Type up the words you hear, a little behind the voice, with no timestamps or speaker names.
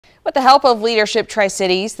With the help of Leadership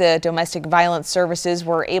Tri-Cities, the Domestic Violence Services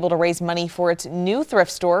were able to raise money for its new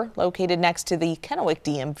thrift store located next to the Kennewick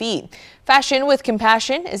DMV. Fashion with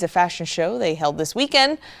Compassion is a fashion show they held this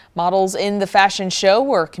weekend. Models in the fashion show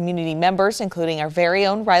were community members, including our very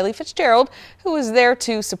own Rylee Fitzgerald, who was there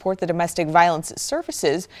to support the Domestic Violence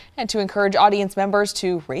Services and to encourage audience members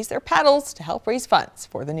to raise their paddles to help raise funds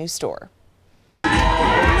for the new store.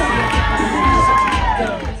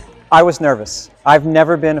 I was nervous. I've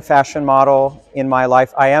never been a fashion model in my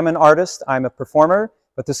life. I am an artist, I'm a performer,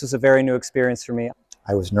 but this is a very new experience for me.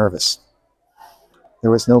 I was nervous.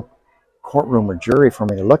 There was no courtroom or jury for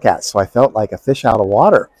me to look at, so I felt like a fish out of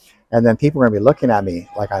water. And then people were going to be looking at me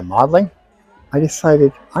like I'm modeling. I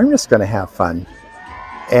decided I'm just going to have fun.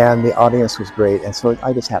 And the audience was great, and so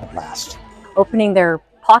I just had a blast. Opening their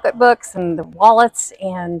pocketbooks and the wallets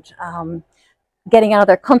and getting out of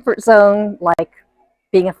their comfort zone, like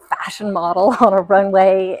being a fashion model on a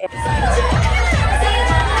runway.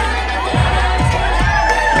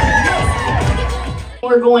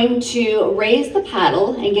 We're going to raise the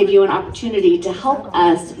paddle and give you an opportunity to help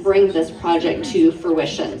us bring this project to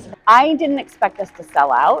fruition. I didn't expect us to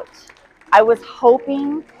sell out. I was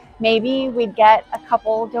hoping maybe we'd get a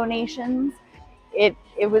couple donations. It's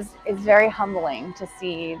very humbling to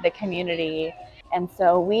see the community, and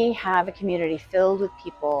so we have a community filled with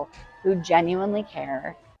people who genuinely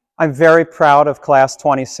care. I'm very proud of Class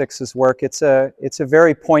 26's work. It's a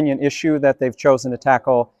very poignant issue that they've chosen to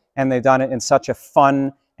tackle, and they've done it in such a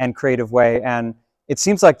fun and creative way. And it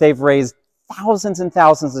seems like they've raised thousands and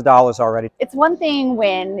thousands of dollars already. It's one thing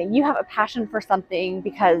when you have a passion for something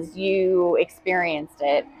because you experienced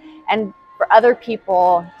it, and for other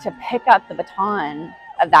people to pick up the baton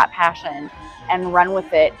of that passion and run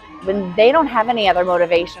with it when they don't have any other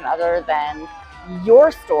motivation other than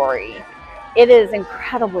your story. It is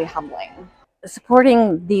incredibly humbling.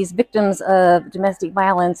 Supporting these victims of domestic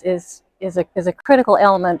violence is a critical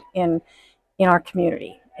element in our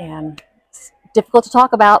community, and it's difficult to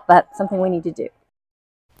talk about, but something we need to do.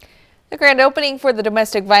 The grand opening for the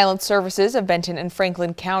Domestic Violence Services of Benton and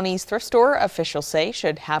Franklin Counties thrift store, officials say,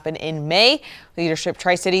 should happen in May. Leadership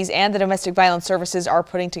Tri-Cities and the Domestic Violence Services are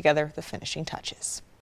putting together the finishing touches.